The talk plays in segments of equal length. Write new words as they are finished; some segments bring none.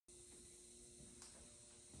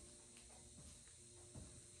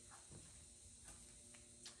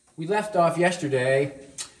We left off yesterday.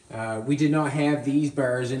 We did not have these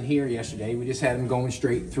bars in here yesterday. We just had them going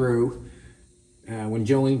straight through. When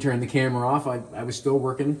Jolene turned the camera off, I was still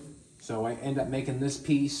working. So I ended up making this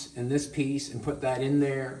piece and put that in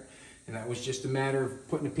there. And that was just a matter of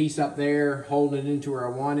putting a piece up there, holding it into where I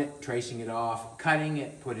want it, tracing it off, cutting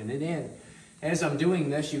it, putting it in. As I'm doing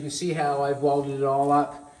this, you can see how I've welded it all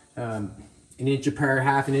up, an inch apart,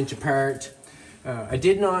 half an inch apart. I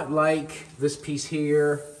did not like this piece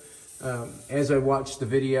here. As I watched the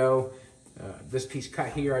video, this piece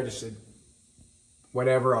cut here, I just said,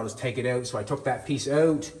 whatever, I'll just take it out. So I took that piece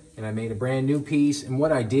out and I made a brand new piece. And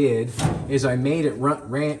what I did is I made it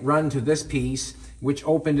run to this piece, which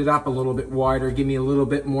opened it up a little bit wider, give me a little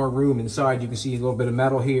bit more room inside. You can see a little bit of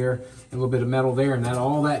metal here, and a little bit of metal there, and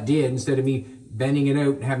all that did, instead of me bending it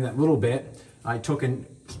out and having that little bit, I took and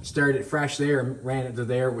started it fresh there and ran it to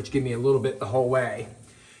there, which gave me a little bit the whole way.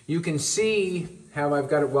 You can see how I've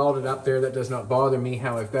got it welded up there. That does not bother me,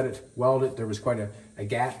 how I've got it welded. There was quite a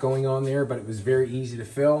gap going on there, but it was very easy to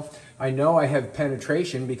fill. I know I have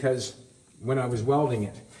penetration because when I was welding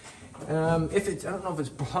it. I don't know if it's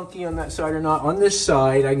punky on that side or not. On this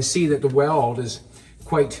side, I can see that the weld is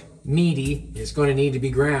quite meaty. It's going to need to be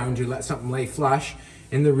ground to let something lay flush.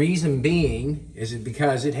 And the reason being is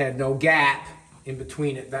because it had no gap in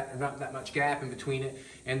between it, not that much gap in between it,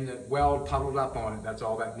 and the weld puddled up on it. That's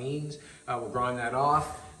all that means. We'll grind that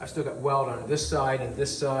off. I've still got weld on this side and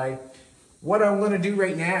this side. What I'm going to do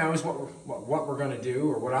right now is what we're going to do,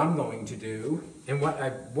 or what I'm going to do, and what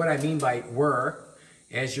I mean by we're.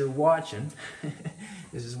 As you're watching,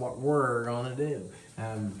 this is what we're going to do.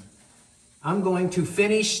 I'm going to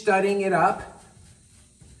finish studding it up.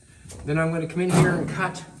 Then I'm going to come in here and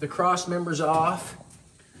cut the cross members off.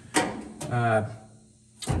 I'm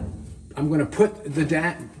going to put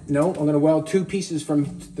I'm going to weld two pieces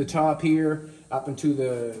from the top here up into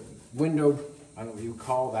the window, I don't know what you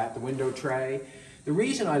call that, the window tray. The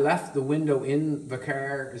reason I left the window in the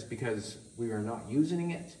car is because we were not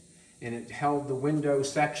using it. And it held the window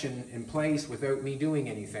section in place without me doing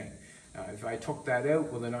anything. If I took that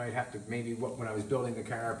out, well then I'd have to, maybe when I was building the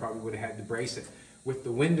car, I probably would have had to brace it. With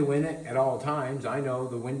the window in it at all times, I know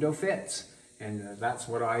the window fits, and that's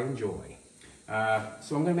what I enjoy.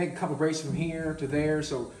 So I'm gonna make a couple braces from here to there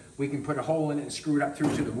so we can put a hole in it and screw it up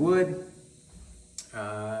through to the wood.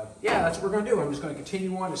 Yeah, that's what we're gonna do. I'm just gonna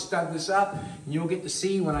continue on to stud this up, and you'll get to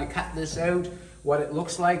see when I cut this out what it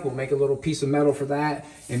looks like. We'll make a little piece of metal for that,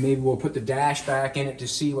 and maybe we'll put the dash back in it to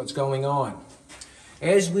see what's going on.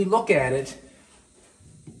 As we look at it,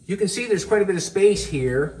 you can see there's quite a bit of space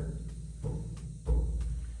here.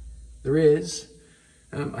 There is.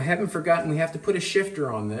 I haven't forgotten we have to put a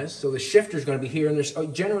shifter on this, so the shifter is going to be here, and there's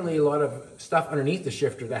generally a lot of stuff underneath the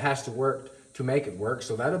shifter that has to work to make it work,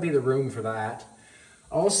 so that'll be the room for that.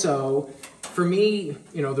 Also, for me,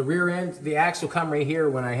 you know, the rear end, the axle come right here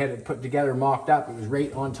when I had it put together, mocked up. It was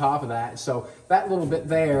right on top of that. So that little bit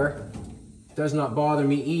there does not bother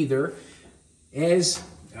me either. As,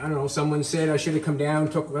 I don't know, someone said I should have come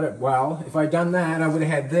down, well, if I'd done that, I would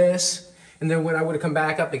have had this, and then I would have come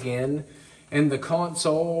back up again, and the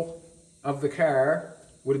console of the car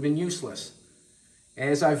would have been useless.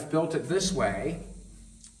 As I've built it this way,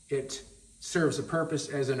 it serves a purpose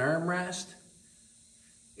as an armrest.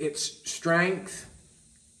 It's strength.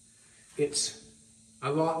 It's a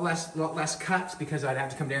lot less cuts because I'd have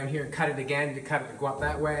to come down here and cut it again to cut it to go up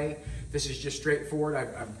that way. This is just straightforward.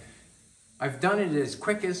 I've done it as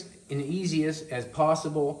quick and easiest as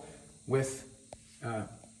possible with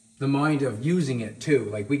the mind of using it too.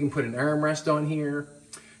 Like we can put an armrest on here.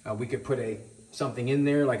 We could put something in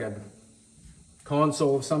there like a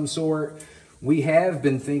console of some sort. We have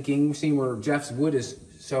been thinking, seeing where Jeff's wood is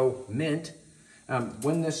so mint.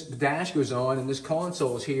 When this dash goes on and this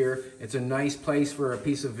console is here, it's a nice place for a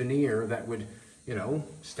piece of veneer that would, you know,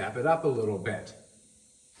 step it up a little bit.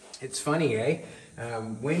 It's funny, eh?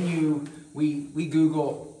 When we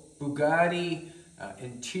Google Bugatti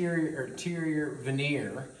interior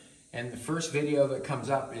veneer, and the first video that comes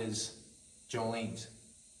up is Jolene's.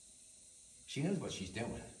 She knows what she's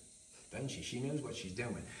doing, doesn't she? She knows what she's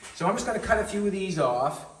doing. So I'm just going to cut a few of these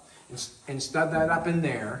off and stud that up in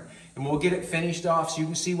there, and we'll get it finished off so you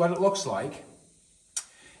can see what it looks like.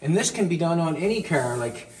 And this can be done on any car,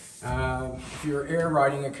 like if you're air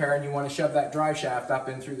riding a car and you want to shove that drive shaft up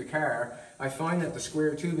in through the car. I find that the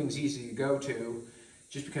square tubing is easy to go to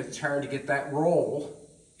just because it's hard to get that roll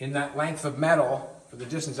in that length of metal for the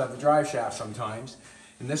distance of the drive shaft sometimes.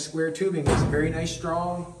 And this square tubing makes it very nice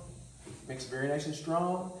strong,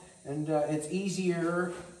 and it's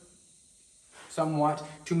easier somewhat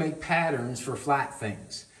to make patterns for flat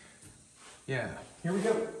things. Yeah, here we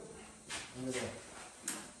go.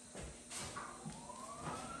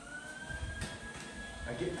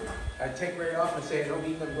 I take right off and say I don't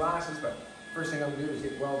need them glasses, but first thing I'm gonna do is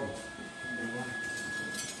get welding.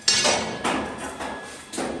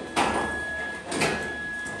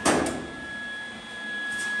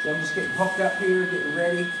 So I'm just getting hooked up here, getting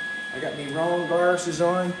ready. I got my wrong glasses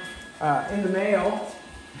on. In the mail,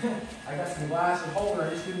 I got some glasses holder, I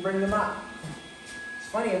just didn't bring them up. It's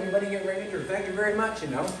funny, everybody get ready to thank you very much, you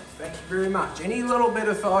know. Thank you very much. Any little bit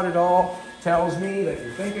of thought at all tells me that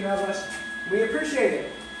you're thinking of us. We appreciate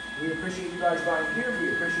it. We appreciate you guys buying here.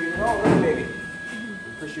 We appreciate it all, right, baby?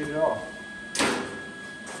 We appreciate it all.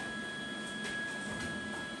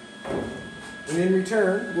 And in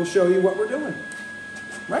return, we'll show you what we're doing.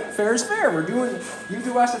 Right? Fair is fair. We're doing, you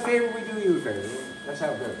do us a favor, we do you a favor. That's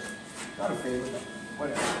how it goes. Not a favor, but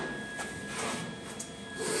whatever.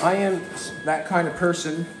 I am that kind of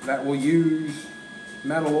person that will use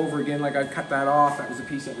metal over again. Like I cut that off. That was a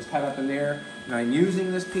piece that was cut up in there. And I'm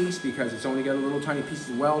using this piece because it's only got a little tiny piece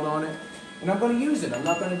of weld on it. And I'm going to use it. I'm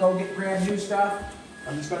not going to go get brand new stuff.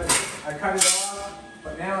 I'm just going to, I cut it off.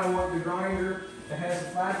 But now I want the grinder that has a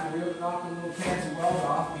flapper wheel to knock the little tabs of weld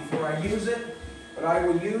off before I use it. But I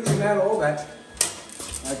will use metal that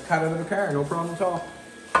I've cut out of the car, no problem at all.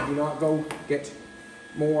 I do not go get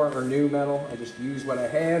more or new metal. I just use what I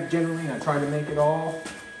have generally, and I try to make it all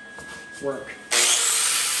work.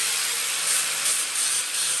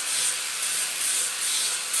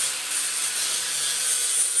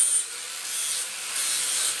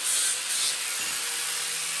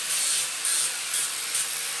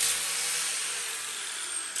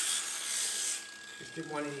 Just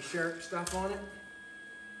didn't want any sharp stuff on it.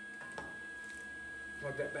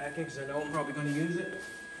 Plug that back in because I know I'm probably going to use it.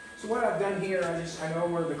 So what I've done here, I know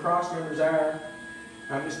where the cross members are.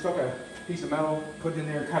 I just took a piece of metal, put it in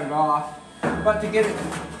there, cut it off. But to get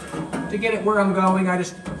it where I'm going, I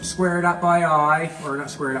just square it up by eye, or not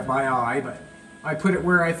square it up by eye, but I put it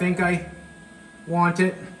where I think I want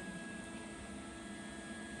it,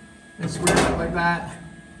 and square it up like that.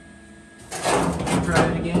 Try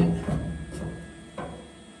it again.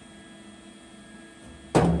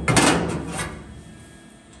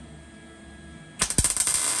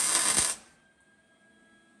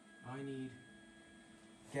 I need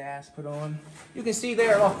gas put on. You can see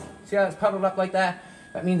there, oh, see how it's puddled up like that?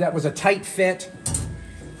 That means that was a tight fit.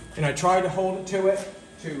 And I tried to hold it to it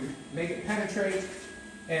to make it penetrate.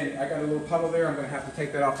 And I got a little puddle there. I'm going to have to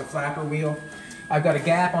take that off the flapper wheel. I've got a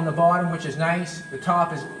gap on the bottom, which is nice. The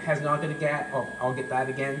top has not got a gap. Oh, I'll get that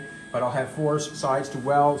again. But I'll have 4 sides to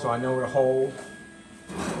weld, so I know where to hold.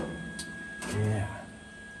 Yeah.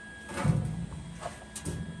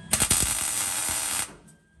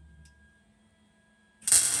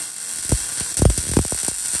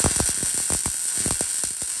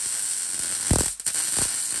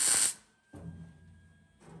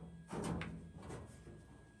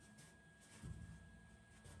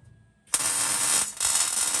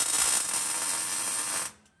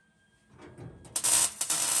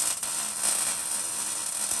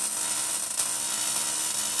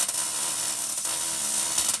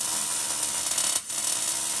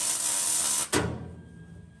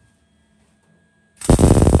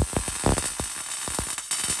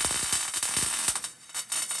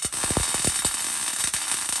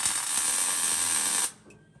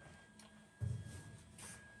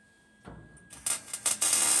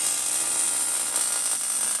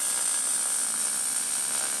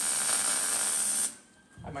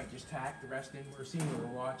 I might just tack the rest in. We're seeing what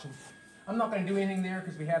we're watching. I'm not going to do anything there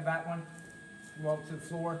because we have that one welded to the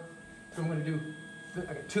floor. So I'm going to do,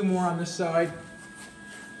 I got 2 more on this side.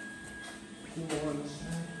 2 more on this side.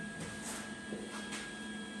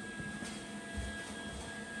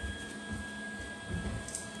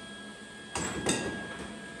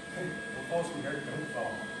 Hey, don't fall, sweetheart. Don't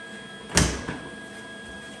fall.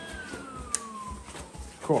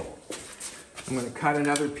 Cool. I'm going to cut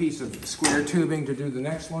another piece of square tubing to do the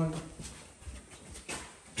next one.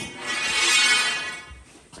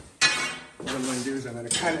 What I'm going to do is I'm going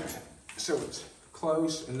to cut it so it's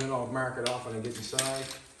close, and then I'll mark it off when I get inside.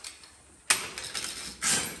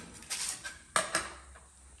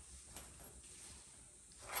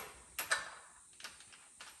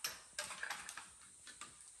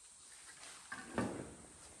 I got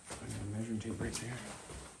a measuring tape right there.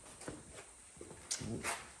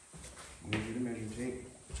 Measure the measuring tape.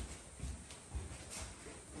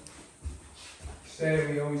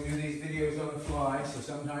 Say we always do these videos on the fly, so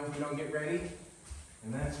sometimes we don't get ready,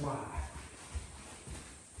 and that's why.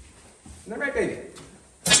 Isn't that right, baby?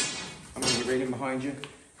 I'm going to get right in behind you.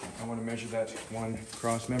 I want to measure that one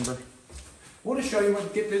cross member. We'll just show you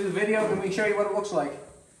what, get through the video and we show you what it looks like.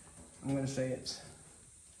 I'm going to say it's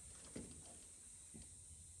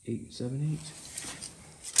 878.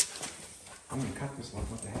 I'm going to cut this one.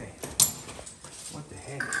 What the heck? What the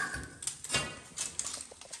heck?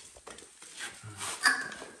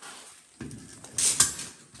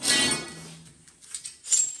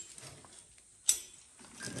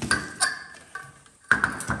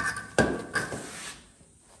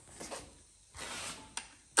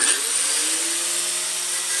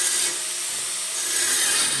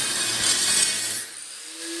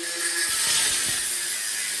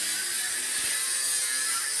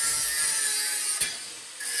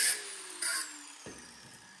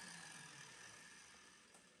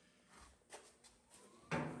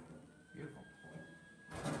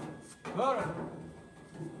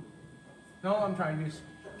 No, I'm trying to just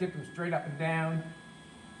get them straight up and down.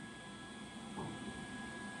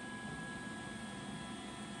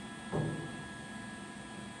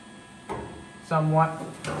 Somewhat.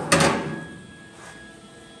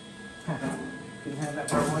 Didn't have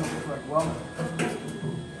that where I wanted it, like, well.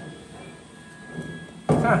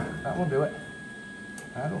 That will do it.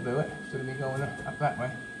 That'll do it. Instead of me going up that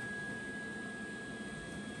way.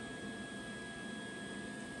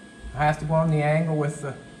 I have to go on the angle with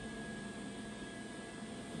the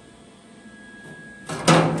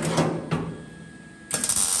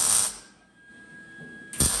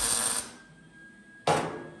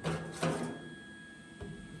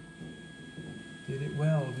did it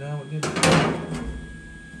well, no it didn't.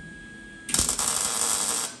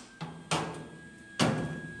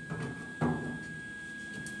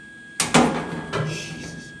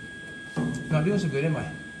 Jesus. Not doing so good, am I?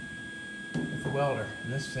 With the welder.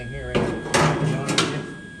 And this thing here, right?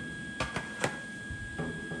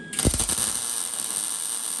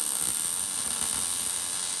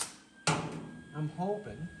 I'm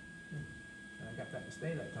hoping that I got that to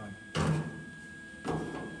stay that time.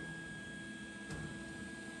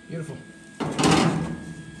 Beautiful.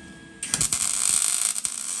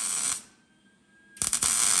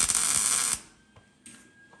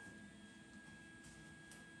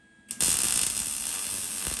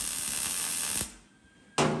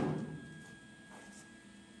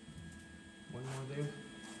 One more there.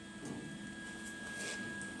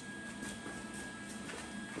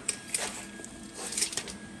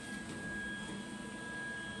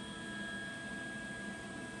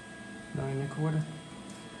 Nine and a quarter.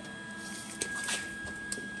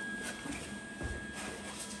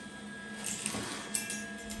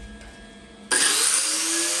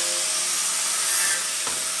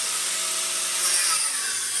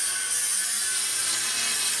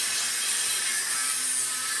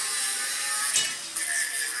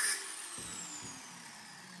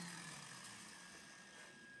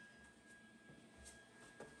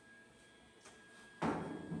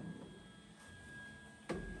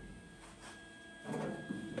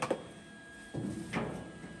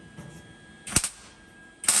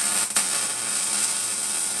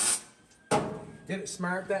 Did it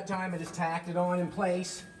smart that time. I just tacked it on in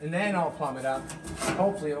place, and then I'll plumb it up.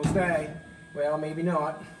 Hopefully it'll stay. Well, maybe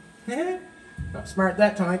not. Not smart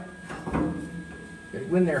that time. Gotta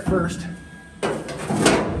go in there first.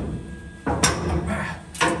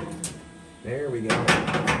 There we go.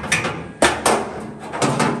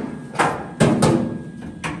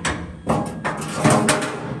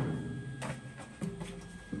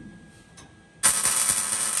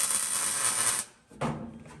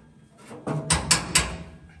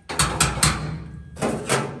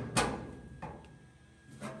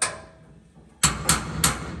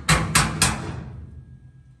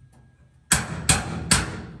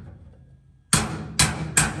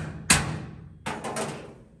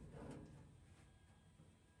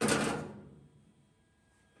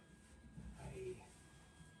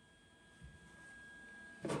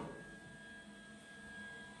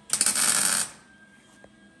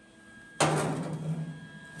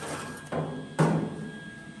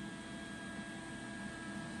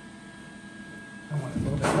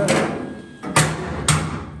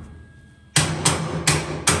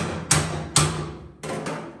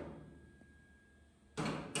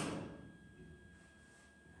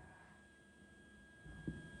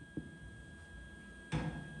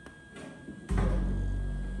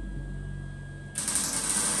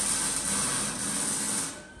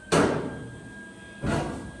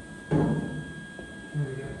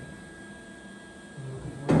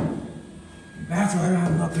 That's what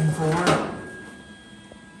I'm looking for.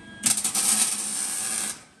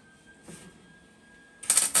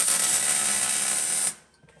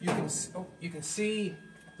 You can see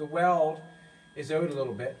the weld is out a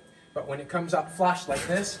little bit, but when it comes up flush like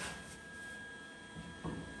this,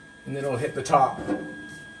 and then it'll hit the top.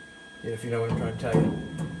 If you know what I'm trying to tell you.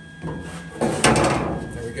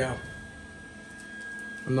 There we go.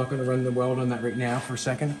 I'm not going to run the weld on that right now for a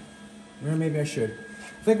second. Well, maybe I should.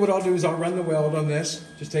 I think what I'll do is I'll run the weld on this.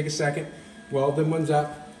 Just take a second. Weld them ones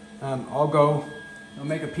up. I'll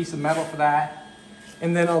make a piece of metal for that.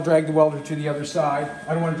 And then I'll drag the welder to the other side.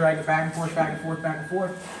 I don't want to drag it back and forth, back and forth, back and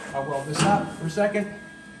forth. I'll weld this up for a second.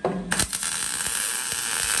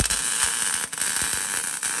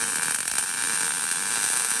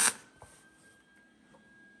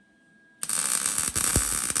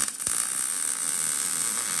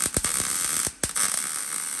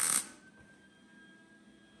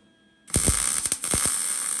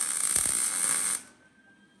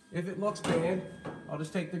 If it looks bad, I'll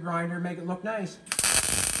just take the grinder and make it look nice.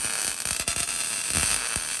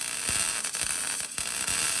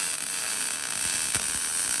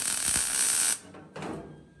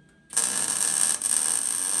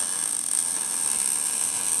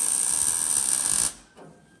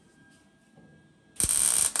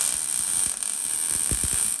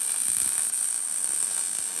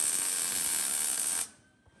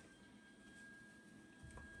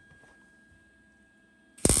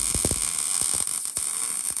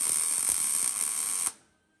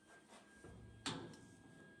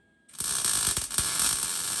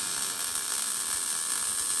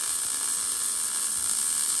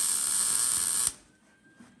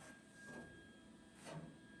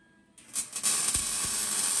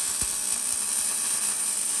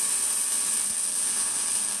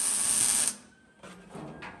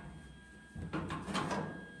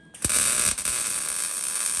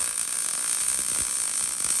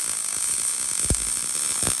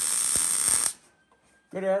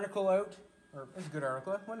 Good article out, or it's a good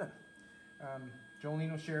article, wasn't it?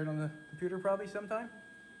 Jolene will share it on the computer probably sometime,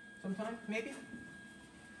 maybe.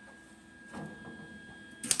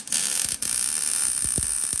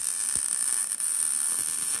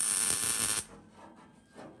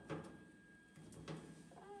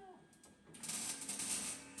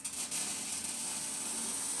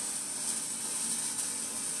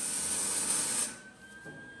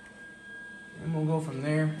 And we'll go from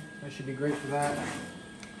there. That should be great for that.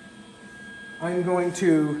 I'm going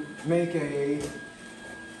to make a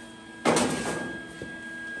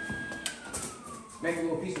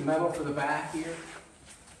little piece of metal for the back here.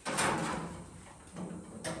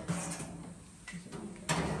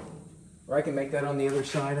 Or I can make that on the other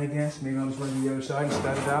side, I guess. Maybe I'll just run to the other side and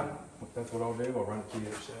stud it up. That's what I'll do. I'll run it to the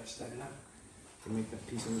other side, stud it up. And make that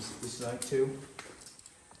piece on this side too.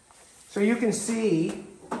 So you can see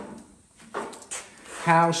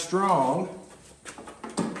how strong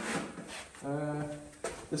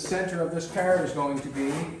the center of this car is going to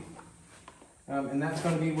be, and that's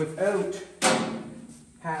going to be without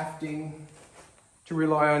having to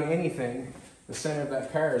rely on anything. The center of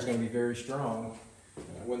that car is going to be very strong.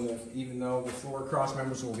 Even though the floor cross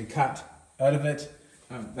members will be cut out of it,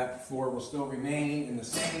 that floor will still remain in the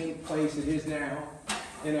same place it is now,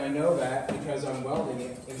 and I know that because I'm welding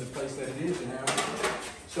it in the place that it is now,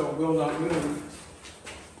 so it will not move.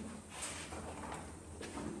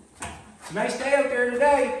 Nice day out there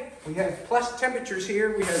today. We have plus temperatures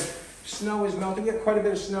here. We have snow is melting. We got quite a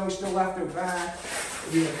bit of snow still left out back.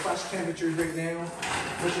 We have plus temperatures right now,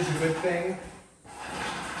 which is a good thing.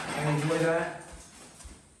 I enjoy that.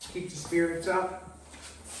 Keep the spirits up.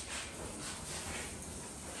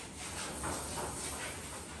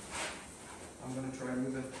 I'm going to try and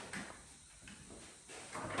move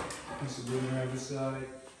a piece of glue around the side.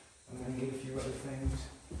 I'm going to need a few other things.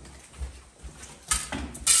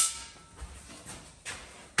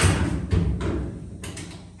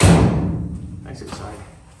 Nice outside.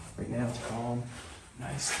 Right now it's calm.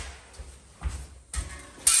 Nice.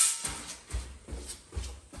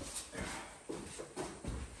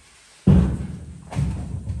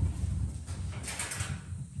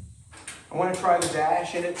 I want to try the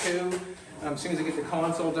dash in it too. As soon as I get the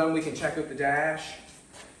console done, we can check out the dash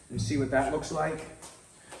and see what that looks like.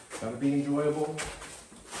 That'll be enjoyable.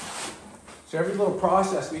 So every little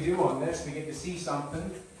process we do on this, we get to see something.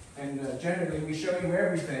 And generally we show you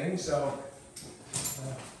everything, so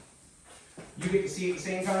you get to see it at the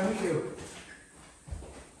same time we do.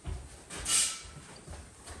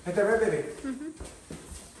 Ain't that right, baby? Mm-hmm.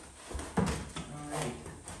 All right.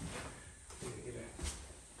 Get a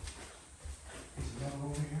piece of metal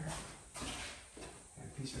over here. And a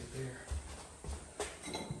piece right there.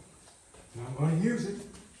 Now I'm going to use it.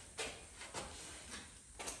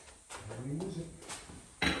 I'm going to use it.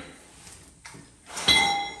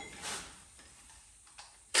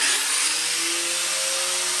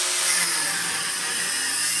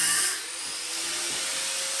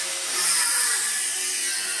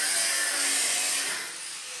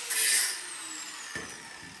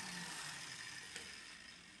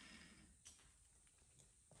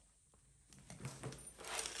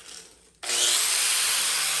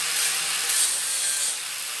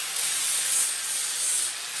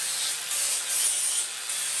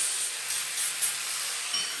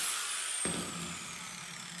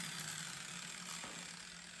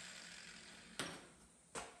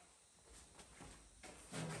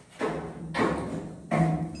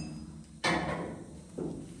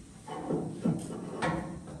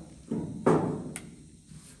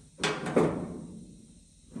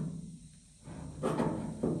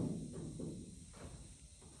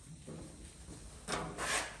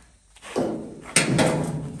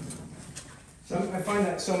 find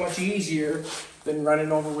that so much easier than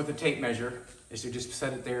running over with a tape measure, is to just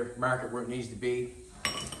set it there, mark it where it needs to be.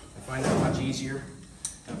 I find that much easier.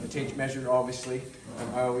 The tape measure, obviously,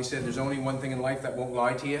 I always said there's only one thing in life that won't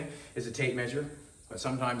lie to you, is a tape measure. But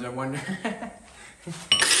sometimes I wonder. And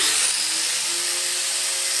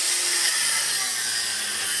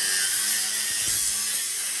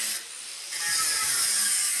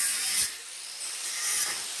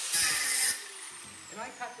I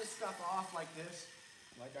cut this stuff off like this,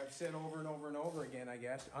 like I've said over and over and over again, I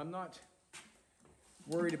guess. I'm not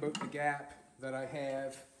worried about the gap that I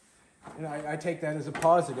have. And I take that as a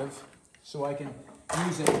positive, so I can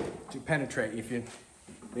use it to penetrate. If you,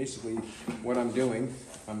 basically, what I'm doing,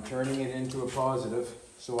 I'm turning it into a positive,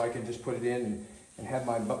 so I can just put it in and have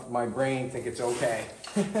my brain think it's okay.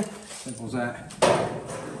 Simple as that.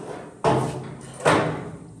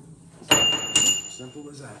 Simple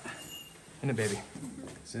as that. Isn't it, baby?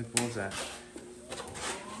 Simple as that.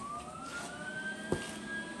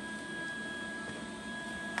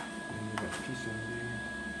 And you got a piece over there.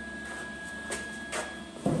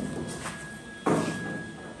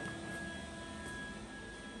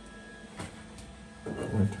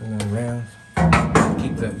 I'm gonna turn that around.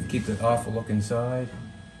 Keep the awful look inside.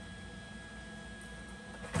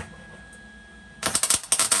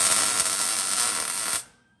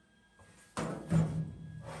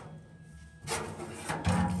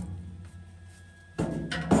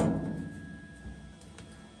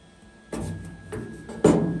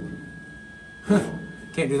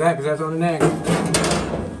 Can't do that because that's on the neck.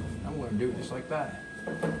 I'm gonna do it just like that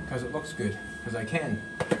because it looks good, because I can.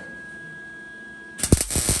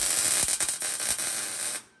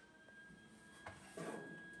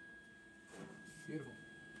 Beautiful.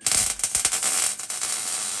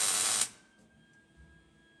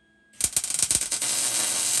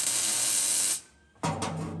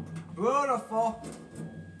 Beautiful.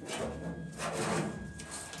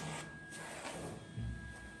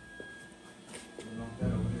 Knock that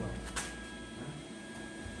over the way.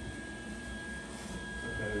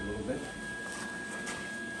 Look at it a little bit.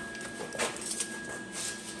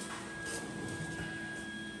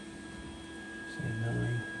 Say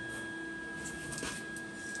 9.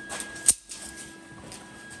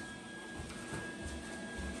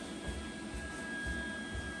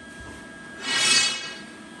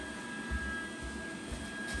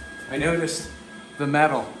 I noticed the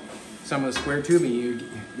metal, some of the square tubing, you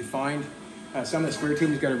find some of the square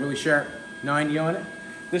tubing's got a really sharp 90 on it.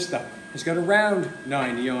 This stuff has got a round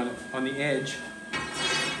 90 on it, on the edge. A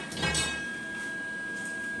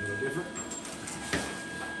little different.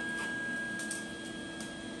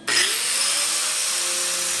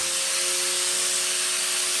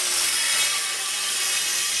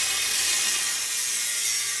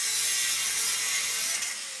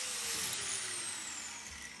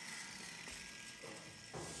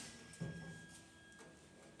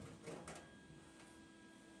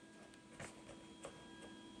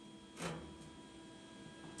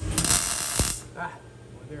 Ah,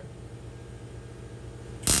 one there.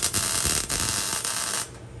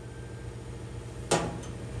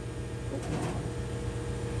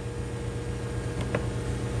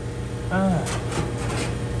 Ah.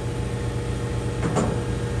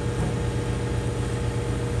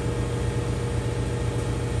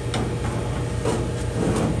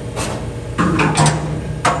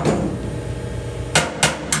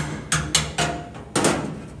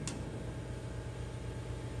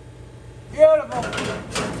 Beautiful.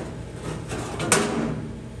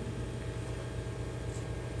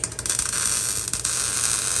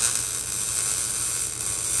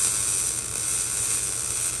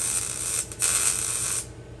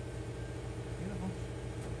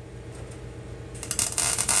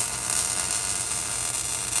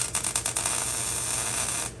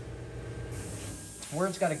 Where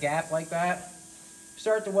it's got a gap like that,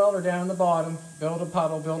 start the welder down the bottom, build a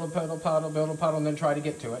puddle, build a puddle, build a puddle, and then try to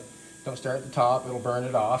get to it. Don't start at the top, it'll burn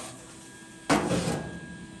it off.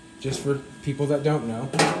 Just for people that don't know.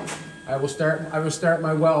 I will start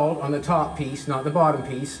my weld on the top piece, not the bottom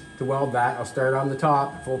piece. To weld that, I'll start on the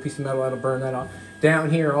top, full piece of metal, that'll burn that off. Down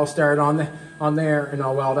here, I'll start on there and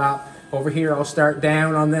I'll weld up. Over here, I'll start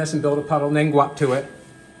down on this and build a puddle and then go up to it.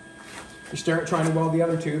 You start trying to weld the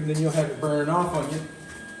other tube, then you'll have it burning off on you.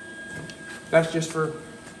 That's just for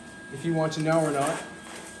if you want to know or not,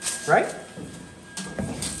 right?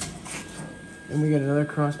 And we got another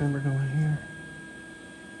cross member going here.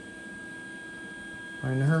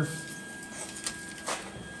 Find her.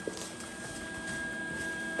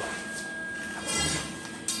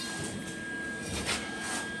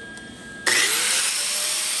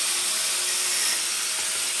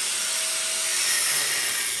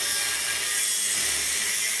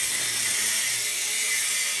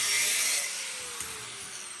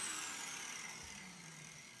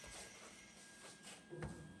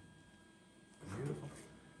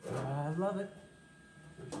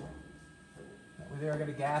 got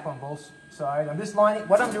a gap on both sides. I'm just lining,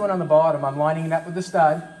 what I'm doing on the bottom, I'm lining it up with the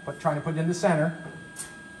stud, but trying to put it in the center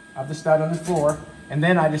of the stud on the floor, and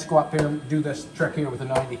then I just go up there and do this trick here with a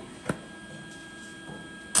 90.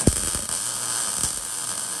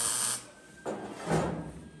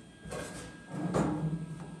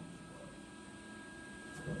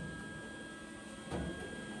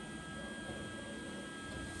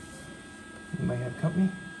 You might have company.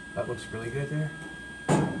 That looks really good there.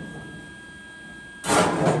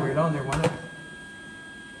 Right on there, wasn't it?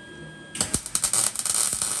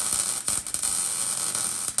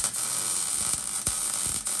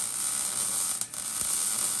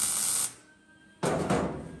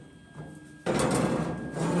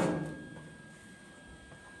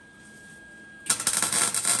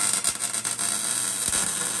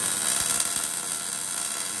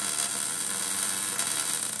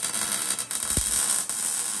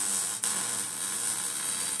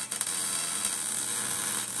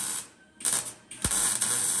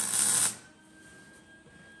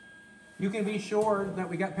 You can be sure that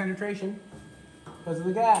we got penetration because of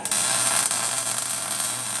the gap.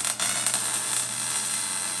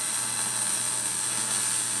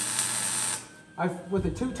 With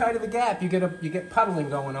it too tight of a gap, you get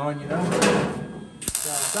puddling going on, you know.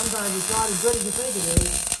 So sometimes it's not as good as you think it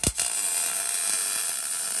is.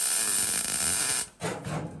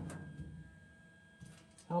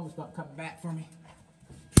 Helmet's not coming back for me.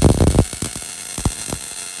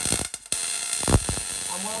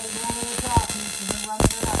 I'm welding down on the top piece and then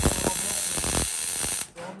running it up a little bit.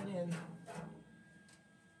 Throwing it in.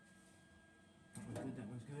 That was good, that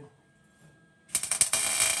was good.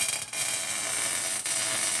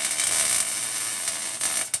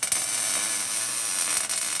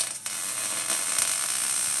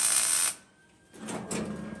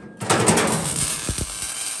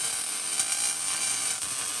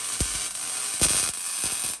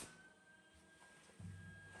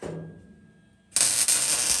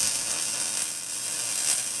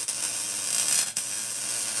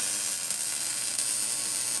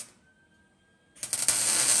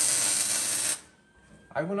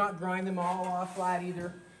 I will not grind them all off flat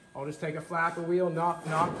either. I'll just take a flapper wheel, knock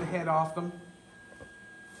the head off them.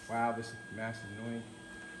 Wow, this mess is annoying.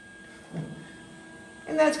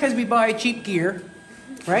 And that's because we buy cheap gear,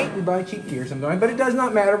 right? We buy cheap gear sometimes, but it does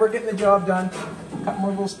not matter. We're getting the job done. A couple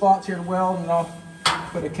more little spots here to weld, and I'll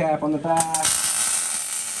put a cap on the back.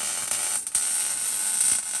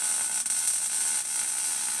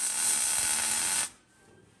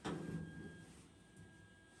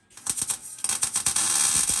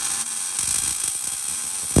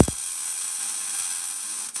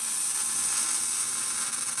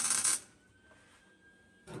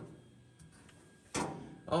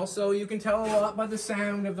 Also, you can tell a lot by the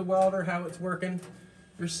sound of the welder, how it's working.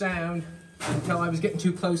 There's sound. You can tell I was getting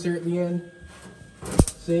too close there at the end.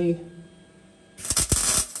 See?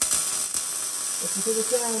 Listen to the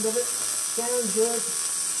sound of it. Sounds good.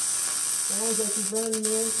 Sounds like he's running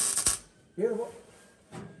in. Beautiful.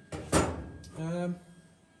 One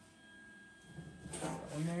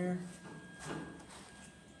there.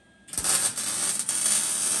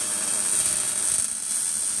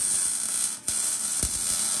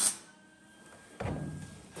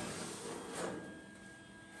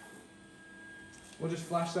 We'll just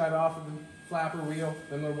flush that off of the flapper wheel,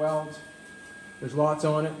 then the welds. There's lots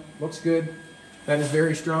on it. Looks good. That is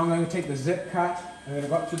very strong. I'm going to take the zip cut. I'm going to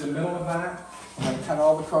go up to the middle of that. I'm going to cut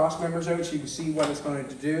all the cross members out so you can see what it's going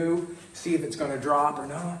to do, see if it's going to drop or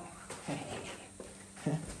not.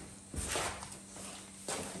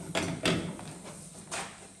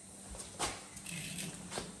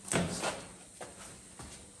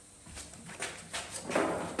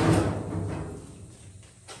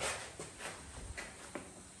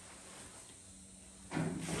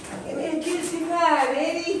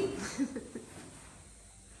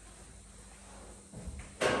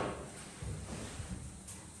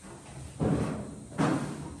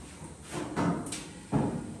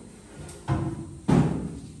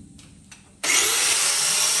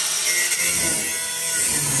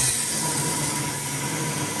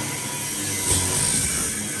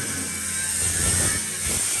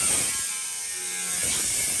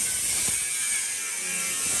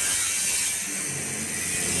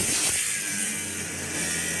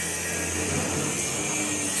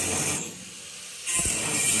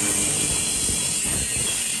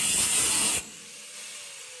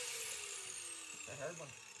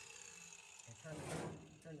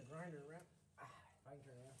 Turn the grinder around. If I can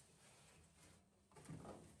turn it out.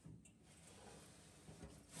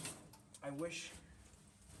 I wish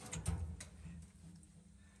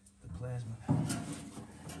the plasma.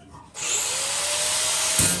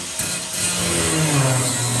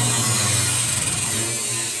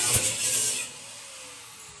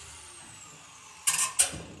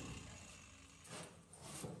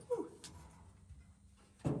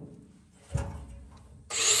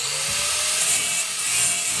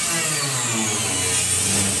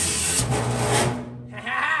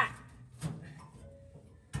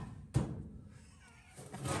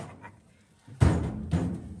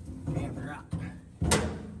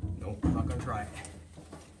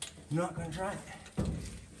 not going to try it.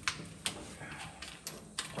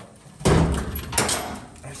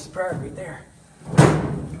 That's the part right there.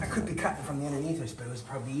 I could be cutting from the underneath, I suppose.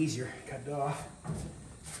 Probably easier. Cut it off.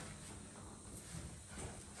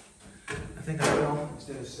 I think I will,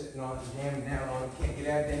 instead of sitting on it and jamming down on it. Can't get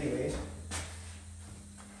at it anyways.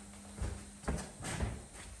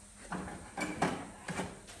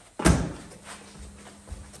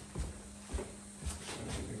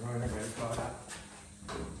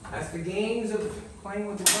 That's the games of playing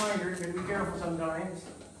with the grinder. Gotta be careful sometimes.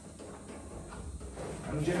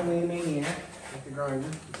 I'm generally a maniac with the grinder.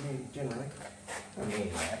 Generally. I'm a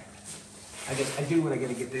maniac. I do what I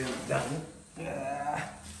gotta get done.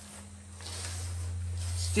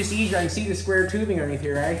 It's just easier. I can see the square tubing underneath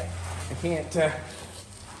here, right? I can't.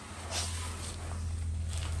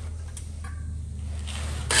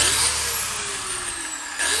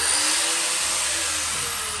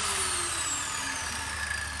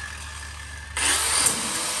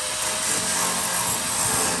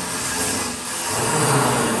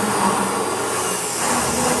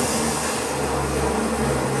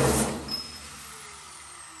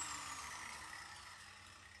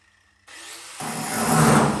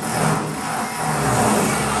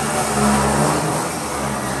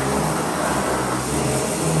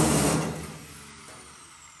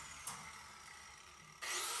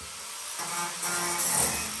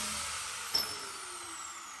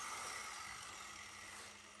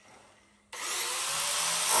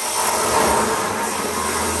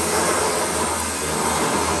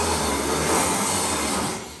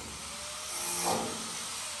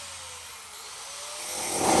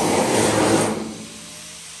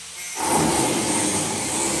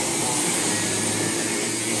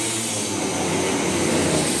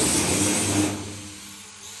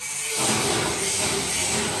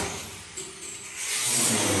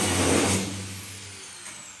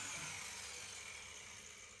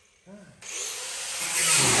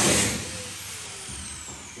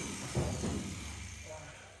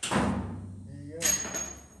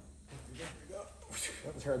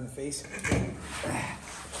 It's hard in the face.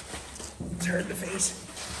 It's hard in the face.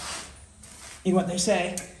 You know what they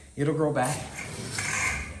say? It'll grow back.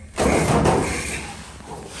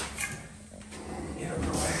 It'll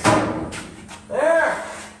grow back. There!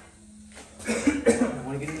 I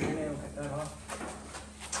want to get in here now and cut that off.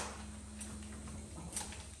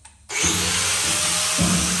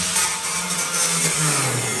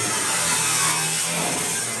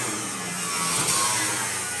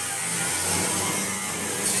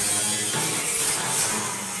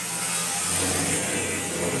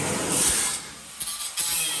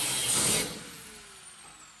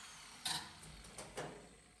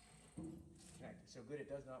 So good it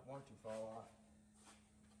does not want to fall off.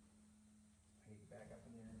 I need to back up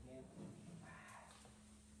in there again.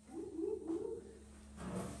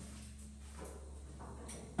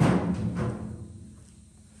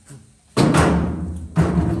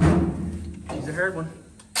 She's a hard one.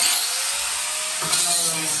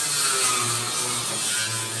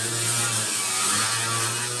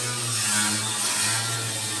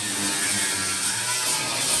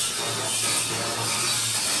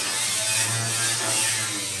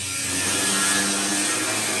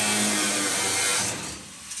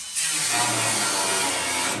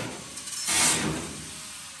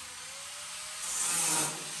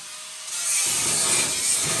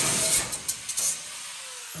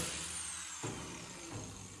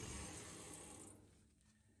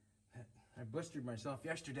 I blistered myself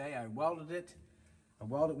yesterday. I welded it. I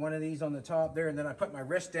welded one of these on the top there, and then I put my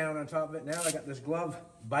wrist down on top of it. Now I got this glove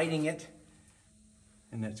biting it,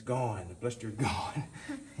 and it's gone. The blister's gone.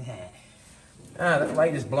 That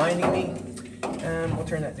light is blinding me. We'll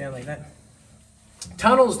turn that down like that.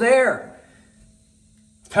 Tunnel's there.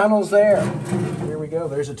 Tunnel's there. Here we go.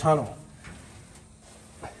 There's a tunnel.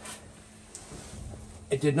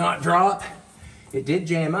 It did not drop. It did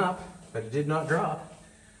jam up, but it did not drop.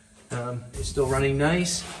 It's still running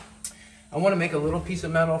nice. I want to make a little piece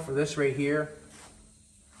of metal for this right here.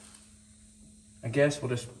 I guess we'll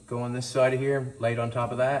just go on this side of here, lay it on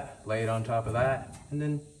top of that, lay it on top of that, and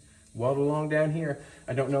then weld along down here.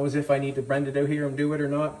 I don't know as if I need to bend it out here and do it or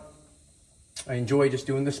not. I enjoy just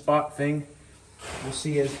doing the spot thing. We'll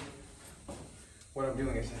see as what I'm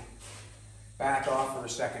doing is back off for a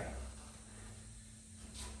second.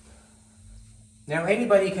 Now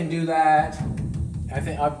anybody can do that. I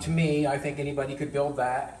think, up to me, I think anybody could build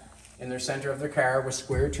that in their center of their car with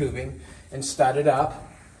square tubing and stud it up,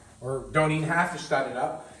 or don't even have to stud it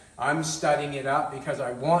up. I'm studding it up because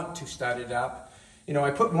I want to stud it up. You know,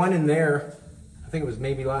 I put one in there. I think it was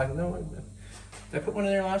maybe last. No, did I put one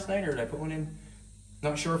in there last night, or did I put one in?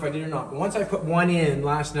 Not sure if I did or not, but once I put one in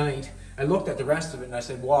last night, I looked at the rest of it and I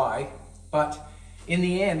said, why? But in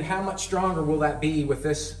the end, how much stronger will that be with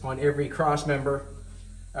this on every cross member,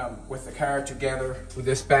 with the car together, with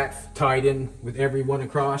this back tied in with every one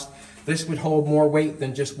across? This would hold more weight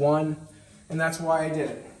than just one, and that's why I did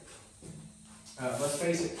it. Let's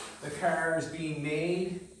face it, the car is being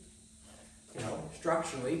made, you know,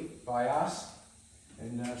 structurally by us,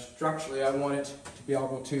 and structurally I want it to be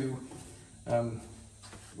able to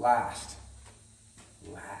last.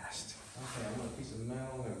 Okay, I want a piece of metal.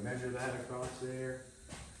 I'm going to measure that across there.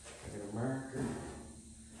 I got a marker.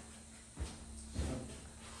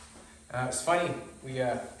 It's funny, we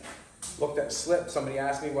looked at slip. Somebody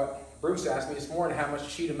asked me Bruce asked me this morning how much a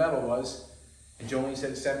sheet of metal was, and Jolene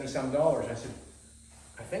said $70-some. I said,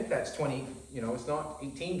 I think that's 20, you know, it's not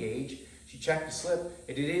 18 gauge. She checked the slip,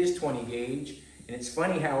 it is 20 gauge, and it's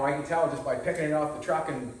funny how I can tell just by picking it off the truck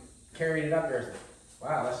and carrying it up there.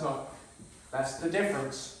 Wow, that's the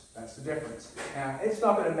difference. That's the difference. Now, it's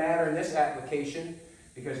not going to matter in this application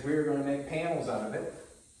because we're going to make panels out of it.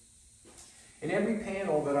 And every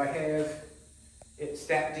panel that I have it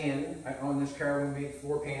stepped in on this car, we made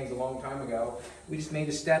floor pans a long time ago. We just made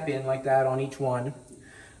a step in like that on each one.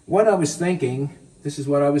 What I was thinking, this is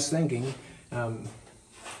what I was thinking, I'd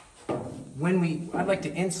like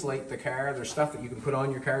to insulate the car. There's stuff that you can put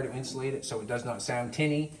on your car to insulate it so it does not sound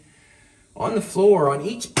tinny. On the floor, on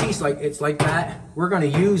each piece, it's like that, we're going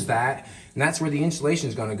to use that, and that's where the insulation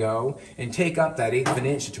is going to go, and take up that 1/8 of an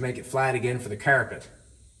inch to make it flat again for the carpet.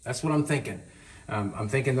 That's what I'm thinking. I'm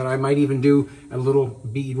thinking that I might even do a little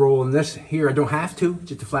bead roll in this here. I don't have to,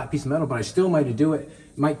 just a flat piece of metal, but I still might do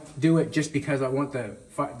it just because I want the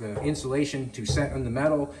insulation to set on the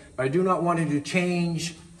metal, but I do not want it to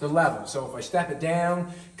change the level. So if I step it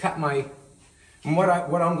down,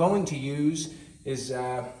 what I'm going to use is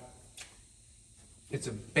it's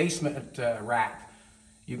a basement wrap.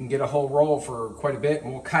 You can get a whole roll for quite a bit,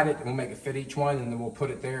 and we'll cut it and we'll make it fit each one, and then we'll put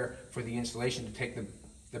it there for the insulation to take the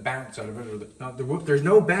bounce out of it. There's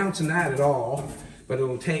no bounce in that at all, but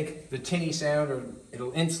it'll take the tinny sound, or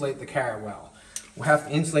it'll insulate the car well. We'll have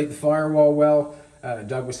to insulate the firewall well.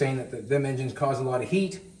 Doug was saying that them engines cause a lot of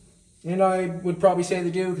heat, and I would probably say they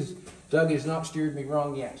do because Doug has not steered me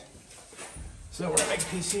wrong yet. So we're gonna make a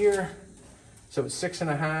piece here. So it's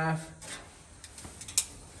 6.5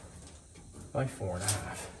 by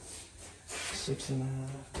 4.5. 6.5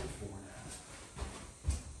 by 4.5.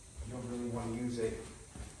 You don't really want to use it.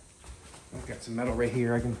 I've got some metal right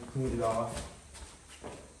here. I can clean it off.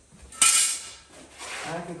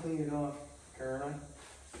 I can clean it off, can't I?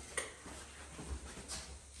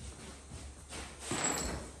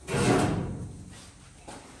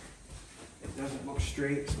 It doesn't look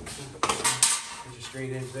straight, so there's a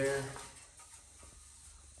straight edge there.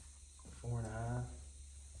 4.5.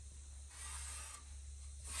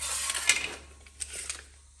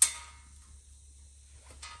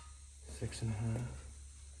 Six and a half.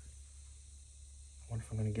 I wonder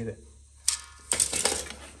if I'm going to get it.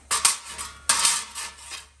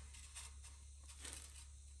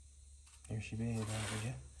 Here she be, would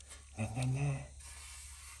you? Nah, nah, nah.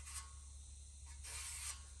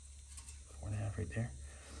 4.5 right there.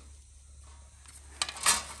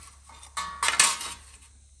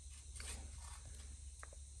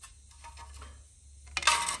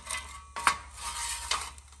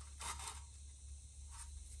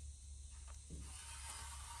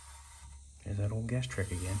 There's that old guess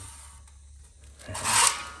trick again.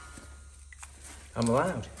 I'm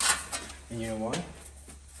allowed. And you know why?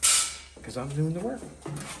 Because I'm doing the work.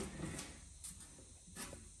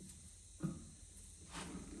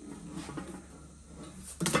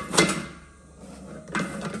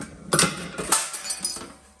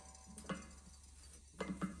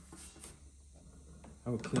 I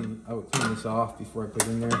would clean this off before I put it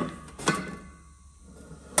in there.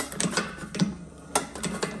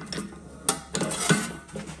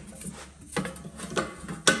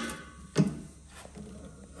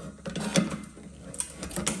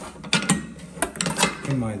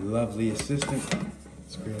 And my lovely assistant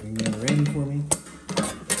is grabbing the other end for me.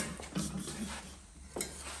 I'm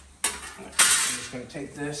just going to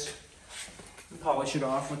take this and polish it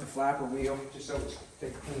off with the flapper wheel, just so it's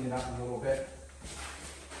clean it up a little bit.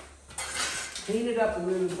 Clean it up a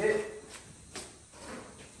little bit,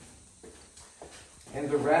 and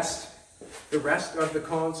the rest of the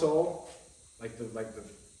console, like the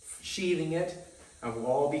sheathing it, will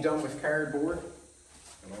all be done with cardboard.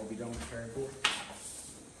 It'll all be done with cardboard.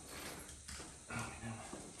 Oh, no.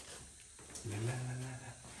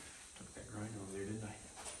 Took that grind over there, didn't I?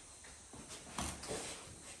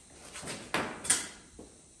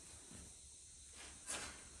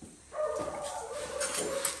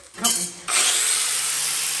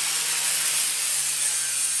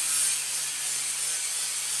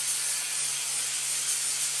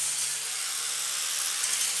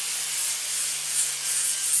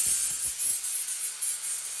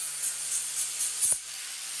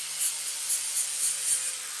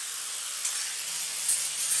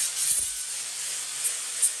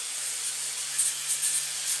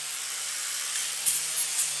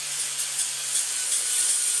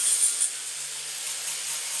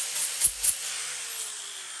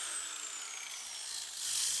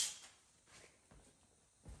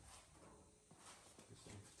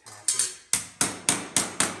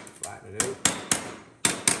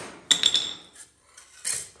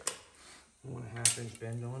 nice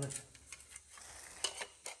bend on it.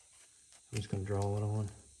 I'm just going to draw it on.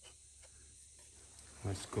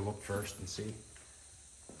 Let's go look first and see.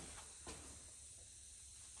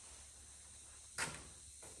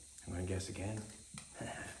 I'm going to guess again.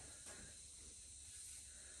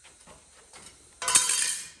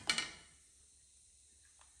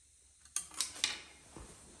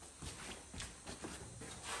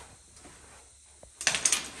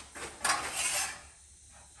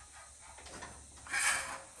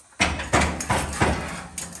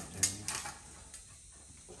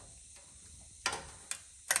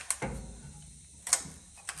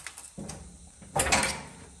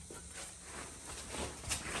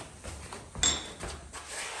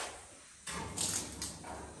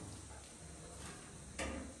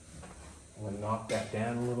 I'm going to knock that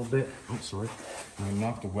down a little bit. Oh, sorry. I'm going to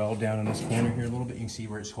knock the weld down in this corner here a little bit. You can see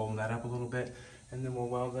where it's holding that up a little bit. And then we'll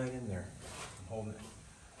weld that in there. I'm holding it.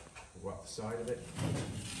 We'll go out the side of it.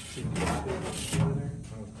 See if we can get it together there.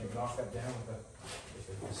 I'm going to knock that down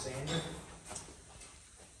with a sander.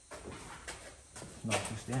 Knock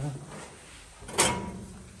this down.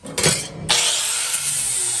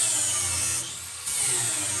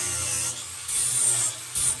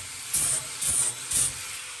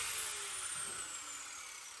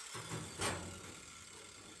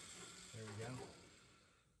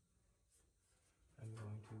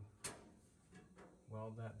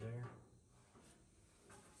 Weld that there.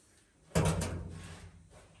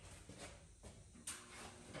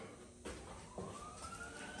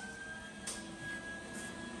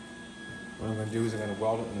 What I'm going to do is I'm going to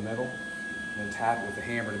weld it in the middle and then tap it with the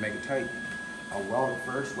hammer to make it tight. I'll weld it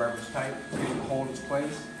first wherever it's tight, get it to hold its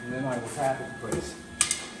place, and then I will tap it in place.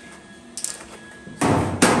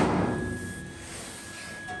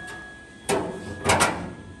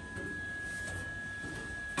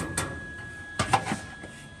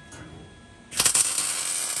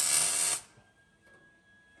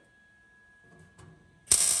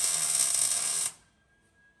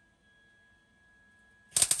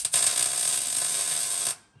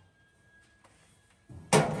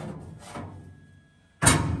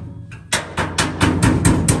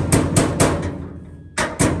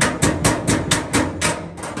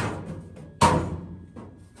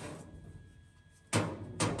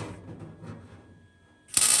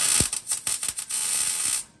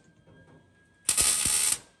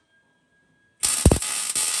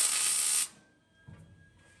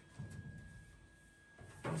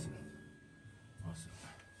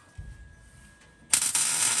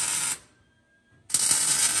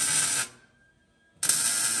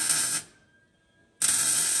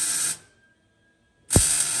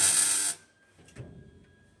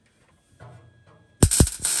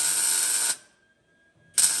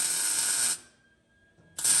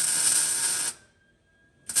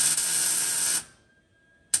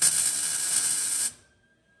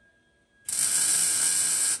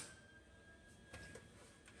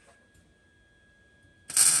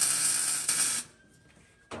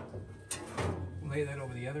 Lay that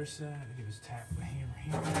over the other side and give us a tap with a hammer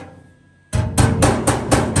here.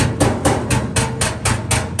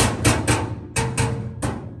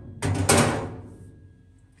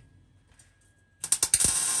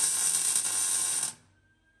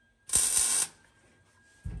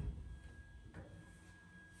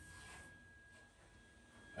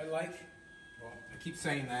 I keep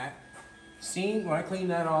saying that. Seam, when I clean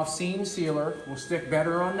that off, seam sealer will stick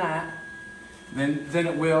better on that than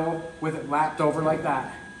it will with it lapped over like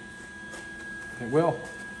that. It will.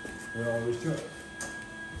 There's always to it.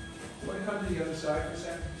 So I come to the other side for a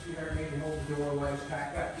second, see how maybe hold the door while I just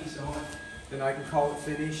pack that piece on. Then I can call it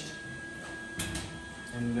finished.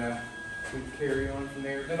 And we can carry on from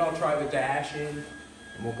there. Then I'll try the dash in,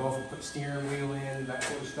 and we'll go for put steering wheel in, that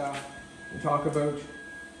sort of stuff. And talk about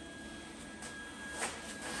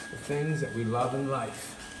the things that we love in life.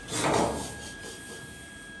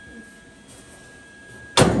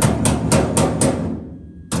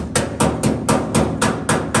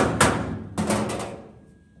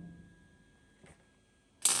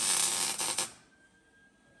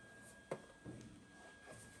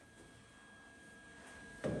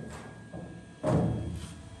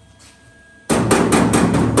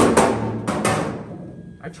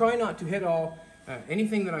 I try not to hit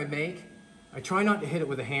anything that I make. I try not to hit it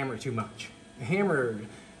with a hammer too much. A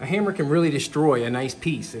hammer can really destroy a nice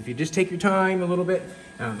piece. If you just take your time a little bit,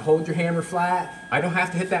 hold your hammer flat. I don't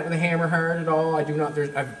have to hit that with a hammer hard at all. I do not.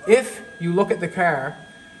 If you look at the car,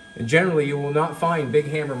 generally you will not find big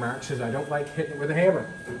hammer marks, because I don't like hitting it with a hammer.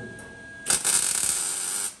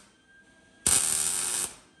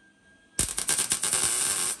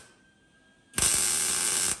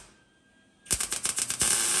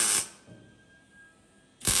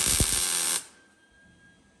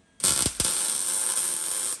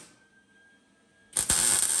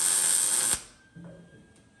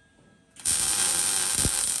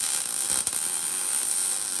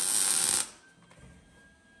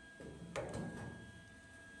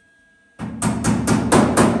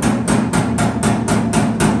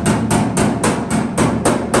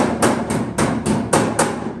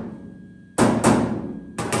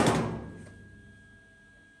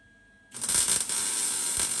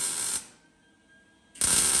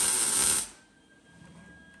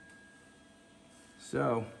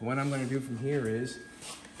 So what I'm going to do from here is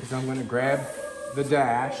I'm going to grab the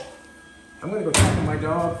dash. I'm going to go check on my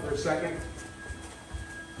dog for a second.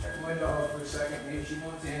 Maybe she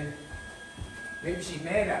wants in. Maybe she's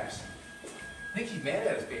mad at us. I think she's mad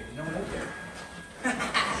at us, baby. No one out there.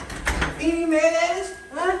 Ain't you mad at us?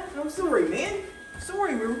 Huh? I'm sorry, man.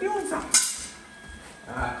 Sorry, we were doing something.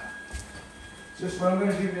 Just what I'm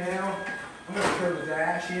going to do now. I'm going to throw the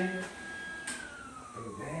dash in. Throw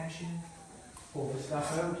the dash in. Pull this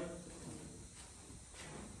stuff out.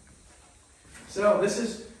 So this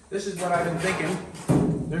is what I've been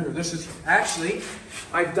thinking. This is actually,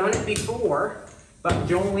 I've done it before, but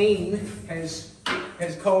Jolene has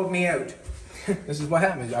called me out. This is what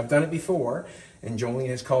happens. I've done it before, and Jolene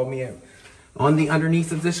has called me out. On the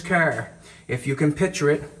underneath of this car, if you can picture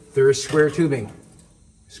it, there is square tubing.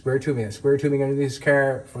 Square tubing underneath this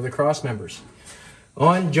car for the cross members.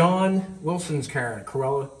 On John Wilson's car,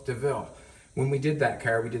 Corolla DeVille, when we did that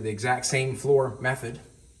car, we did the exact same floor method.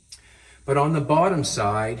 But on the bottom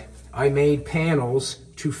side, I made panels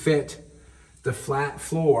to fit the flat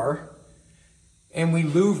floor, and we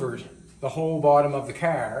louvered the whole bottom of the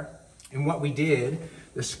car. And what we did,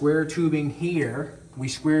 the square tubing here, we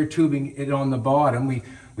square tubing it on the bottom.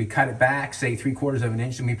 We cut it back, say 3/4 of an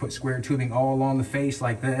inch, and we put square tubing all along the face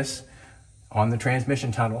like this on the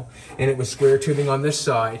transmission tunnel. And it was square tubing on this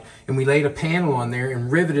side. And we laid a panel on there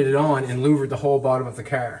and riveted it on and louvered the whole bottom of the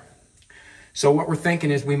car. So what we're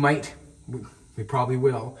thinking is we probably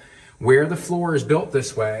will, where the floor is built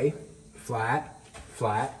this way, flat,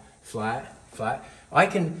 flat, flat, flat,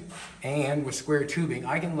 and with square tubing,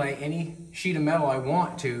 I can lay any sheet of metal I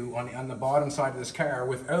want to on the bottom side of this car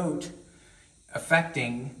without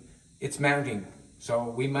affecting its mounting. So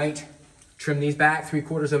we might trim these back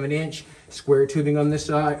 3/4 of an inch, square tubing on this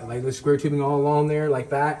side, lay the square tubing all along there like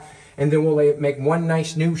that, and then we'll make one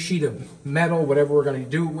nice new sheet of metal, whatever we're going to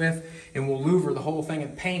do it with, and we'll louver the whole thing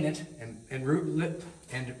and paint it and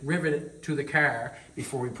rivet it to the car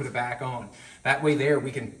before we put it back on. That way there we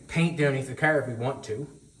can paint underneath the car if we want to.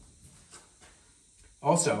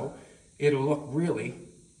 Also, it'll look really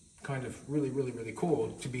really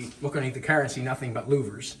cool to be looking underneath the car and see nothing but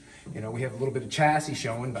louvers. You know, we have a little bit of chassis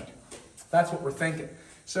showing, but that's what we're thinking.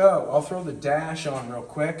 So I'll throw the dash on real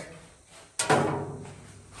quick.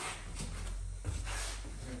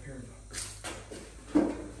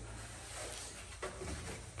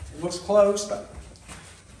 It looks close, but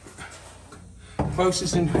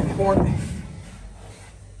closest in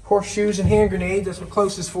horseshoes and hand grenades, that's what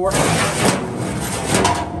close is for.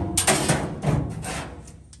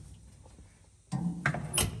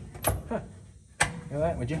 Hear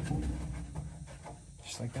that, would you?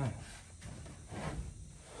 Just like that.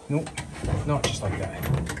 Nope, not just like that.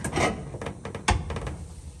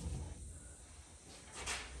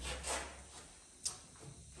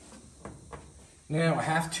 Now I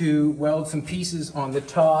have to weld some pieces on the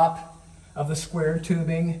top of the square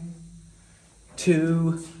tubing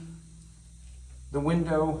to the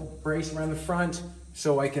window brace around the front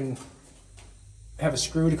so I can have a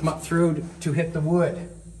screw to come up through to hit the wood.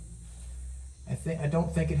 I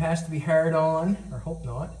don't think it has to be hard on, or hope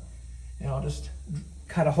not. And I'll just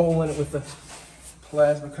cut a hole in it with the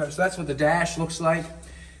plasma cutter. So that's what the dash looks like.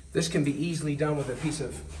 This can be easily done with a piece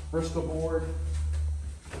of Bristol board.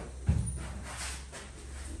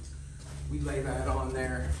 We lay that on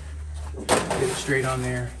there, get it straight on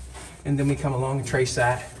there, and then we come along and trace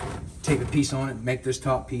that, tape a piece on it, make this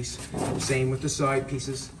top piece. Same with the side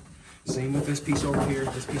pieces. Same with this piece over here.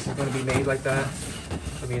 This piece is going to be made like that.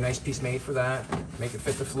 There'll be a nice piece made for that. Make it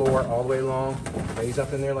fit the floor all the way along. Lays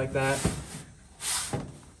up in there like that.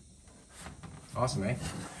 Awesome, eh?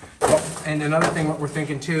 Well, and another thing, what we're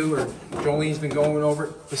thinking too, or Jolene's been going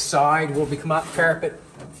over, the side will become up carpet,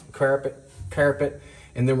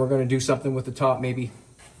 and then we're going to do something with the top. Maybe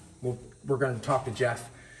we're going to talk to Jeff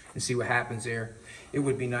and see what happens there. It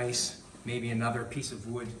would be nice, maybe another piece of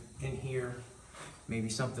wood in here, maybe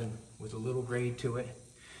something with a little grade to it.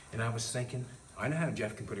 And I was thinking, I know how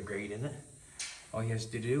Jeff can put a grade in it. All he has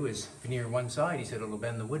to do is veneer one side. He said it'll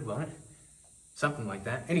bend the wood, won't it? Something like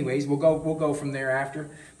that. Anyways, we'll go from there after.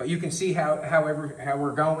 But you can see how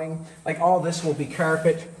we're going. Like all this will be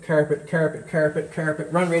carpet,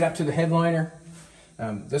 run right up to the headliner.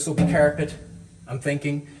 This will be carpet. I'm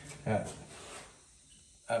thinking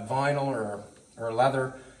vinyl or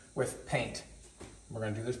leather with paint. We're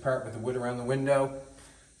going to do this part with the wood around the window.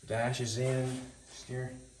 Dash is in.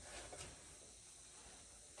 Steer.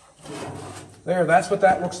 There, that's what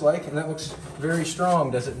that looks like, and that looks very strong,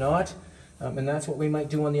 does it not? And that's what we might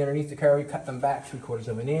do on the underneath the car. We cut them back 3/4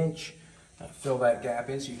 of an inch, fill that gap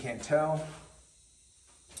in so you can't tell.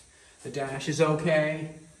 The dash is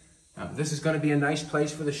okay. This is going to be a nice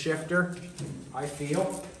place for the shifter, I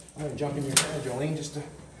feel. I'm going to jump in your car, Jolene, just to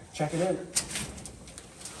check it out.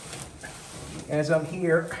 As I'm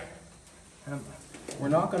here, we're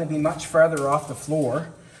not going to be much farther off the floor.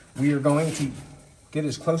 We are going to get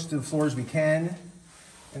as close to the floor as we can.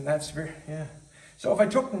 And that's very, yeah. So if I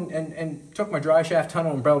took and took my dry shaft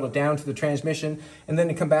tunnel and belted it down to the transmission, and then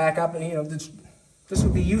to come back up, and you know, this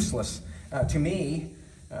would be useless to me.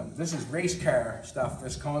 This is race car stuff.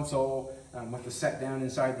 This console with the set down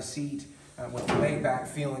inside the seat, with the laid back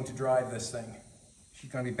feeling to drive this thing.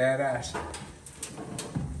 She's gonna be badass.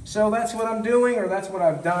 So that's what I'm doing, or that's what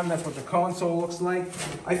I've done. That's what the console looks like.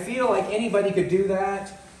 I feel like anybody could do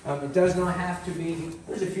that. It does not have to be.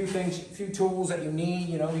 There's a few things, a few tools that you need.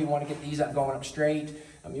 You know, you want to get these up going up straight.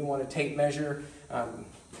 You want to tape measure.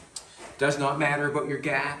 Does not matter about your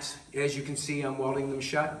gaps. As you can see, I'm welding them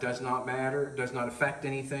shut. Does not matter. Does not affect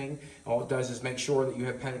anything. All it does is make sure that you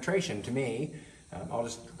have penetration. To me, I'll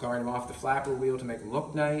just grind them off the flapper wheel to make it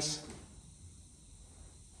look nice.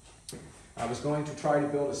 I was going to try to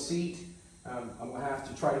build a seat. I'm going to have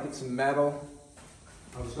to try to get some metal.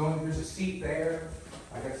 There's a seat there.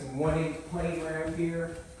 I got some 1/8 plate around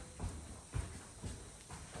here.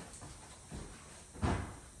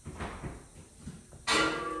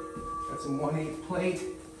 Got some 1/8 plate.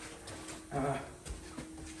 I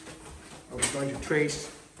was going to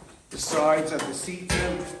trace the sides of the seat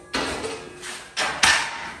then.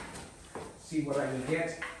 See what I can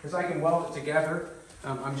get, because I can weld it together.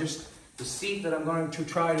 The seat that I'm going to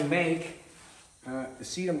try to make,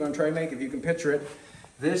 if you can picture it,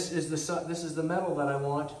 this is the metal that I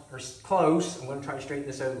want, or close. I'm going to try to straighten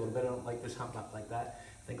this out a little bit. I don't like this hump up like that.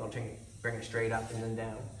 I think I'll bring it straight up and then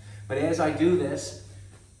down. But as I do this,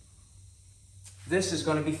 this is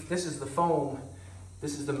the foam.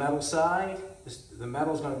 This is the metal side. The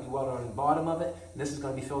metal is going to be welded on the bottom of it. And this is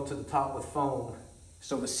going to be filled to the top with foam.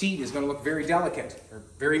 So the seat is going to look very delicate, or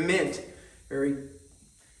very mint, very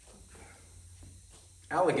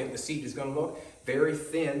elegant. The seat is going to look very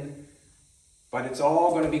thin, but it's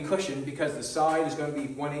all going to be cushioned because the side is going to be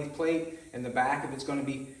 1/8 plate and the back of it's going to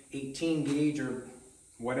be 18 gauge or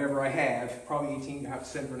whatever I have. Probably 18, I have to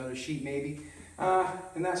send for another sheet maybe.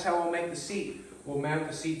 And that's how I'll make the seat. We'll mount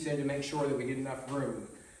the seats in to make sure that we get enough room.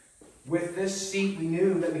 With this seat, we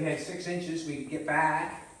knew that we had 6 inches we could get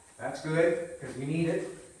back. That's good, because we need it.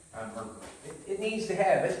 It needs to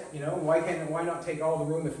have it, you know. Why not take all the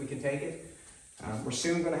room if we can take it? We're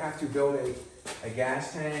soon going to have to build a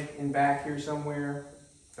gas tank in back here somewhere.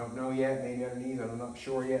 Don't know yet, maybe underneath. I'm not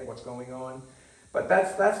sure yet what's going on. But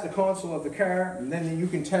that's the console of the car, and then you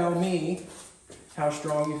can tell me how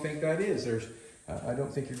strong you think that is. I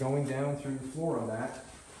don't think you're going down through the floor on that,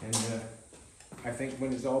 and I think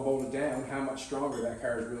when it's all bolted down, how much stronger that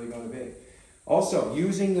car is really going to be. Also,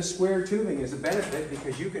 using the square tubing is a benefit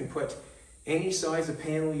because you can put any size of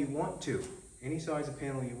panel you want to. Any size of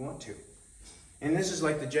panel you want to. And this is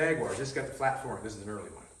like the Jaguar. This has got the flat floor. This is an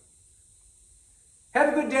early one.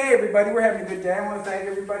 Have a good day, everybody. We're having a good day. I want to thank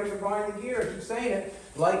everybody for buying the gear. I keep saying it.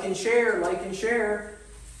 Like and share, like and share.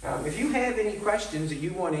 If you have any questions that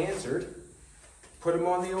you want answered, put them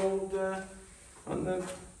on the old,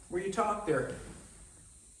 where you talk there.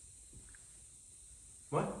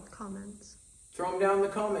 What? Comments. Throw them down in the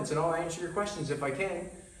comments and I'll answer your questions if I can.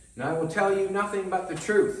 And I will tell you nothing but the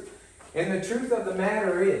truth. And the truth of the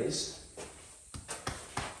matter is,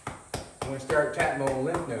 I'm going to start tapping my old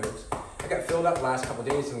lymph nodes. I got filled up the last couple of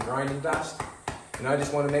days with grinding dust. And I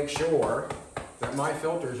just want to make sure that my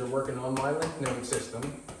filters are working on my lymph node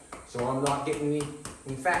system so I'm not getting any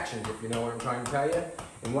infections, if you know what I'm trying to tell you.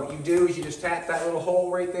 And what you do is you just tap that little hole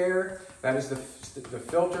right there. That is the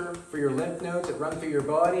filter for your lymph nodes that run through your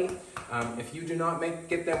body. If you do not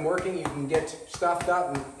get them working, you can get stuffed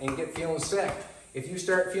up and get feeling sick. If you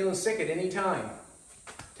start feeling sick at any time,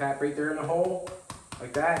 tap right there in the hole,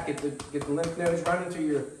 like that. Get the lymph nodes running through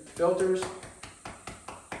your filters.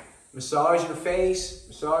 Massage your face.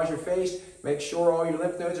 Massage your face. Make sure all your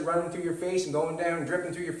lymph nodes are running through your face and going down and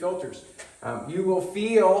dripping through your filters. You will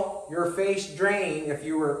feel your face drain if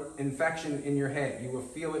you were infection in your head. You will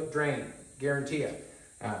feel it drain. Guarantee it.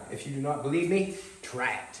 If you do not believe me,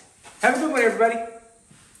 try it. Have a good one, everybody.